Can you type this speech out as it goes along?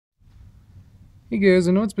Hey guys,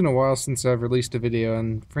 I know it's been a while since I've released a video,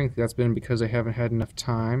 and frankly that's been because I haven't had enough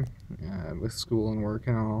time with school and work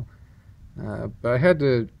and all. But I had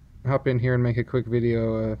to hop in here and make a quick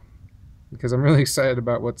video because I'm really excited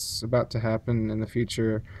about what's about to happen in the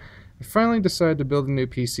future. I finally decided to build a new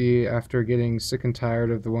PC after getting sick and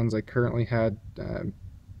tired of the ones I currently had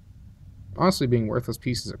honestly being worthless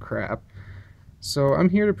pieces of crap. So I'm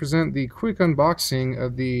here to present the quick unboxing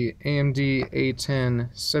of the AMD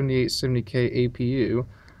A10-7870K APU.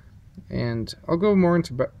 And I'll go more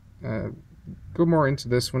into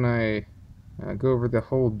this when I go over the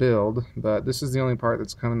whole build, but this is the only part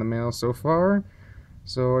that's come in the mail so far,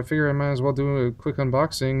 so I figure I might as well do a quick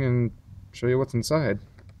unboxing and show you what's inside.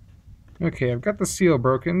 Okay, I've got the seal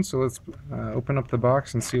broken, so let's open up the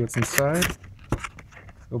box and see what's inside.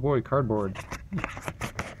 Oh boy, cardboard.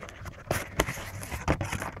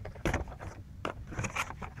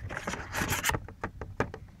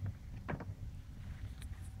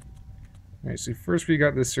 Alright, so first we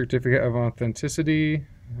got this certificate of authenticity.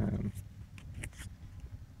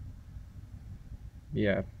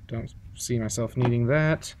 Yeah, don't see myself needing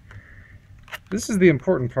that. This is the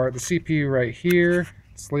important part, the CPU right here.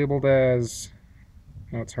 It's labeled as,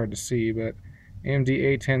 no, it's hard to see, but AMD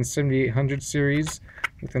A10-7800 series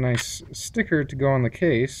with a nice sticker to go on the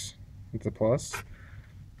case. It's a plus.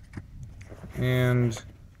 And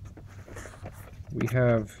we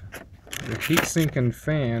have the heatsink and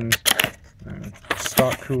fan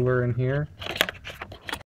stock cooler in here.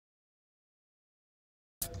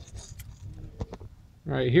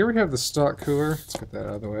 Alright, here we have the stock cooler. Let's get that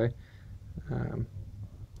out of the way.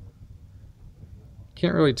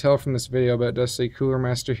 Can't really tell from this video, but it does say Cooler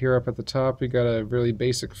Master here up at the top. We got a really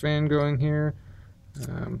basic fan going here.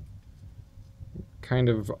 Kind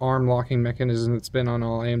of arm locking mechanism that's been on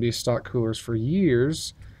all AMD stock coolers for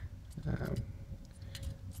years.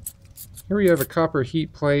 Here we have a copper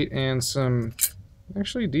heat plate and some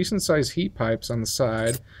actually decent sized heat pipes on the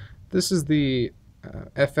side. This is the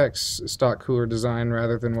FX stock cooler design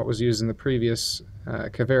rather than what was used in the previous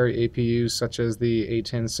Kaveri APUs such as the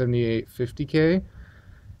A10-7850K.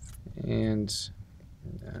 And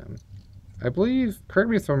I believe, correct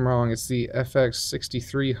me if I'm wrong, it's the FX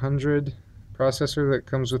 6300 processor that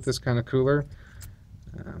comes with this kind of cooler,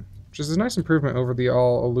 which is a nice improvement over the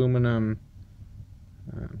all aluminum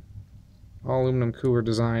cooler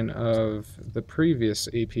design of the previous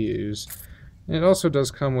APUs. And it also does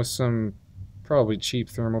come with some probably cheap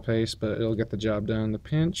thermal paste, but it'll get the job done in the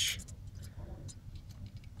pinch.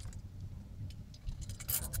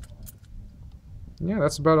 Yeah,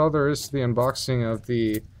 that's about all there is to the unboxing of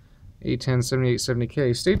the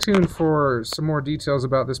A10-7870K. Stay tuned for some more details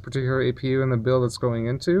about this particular APU and the build it's going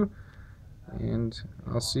into, and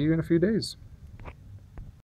I'll see you in a few days.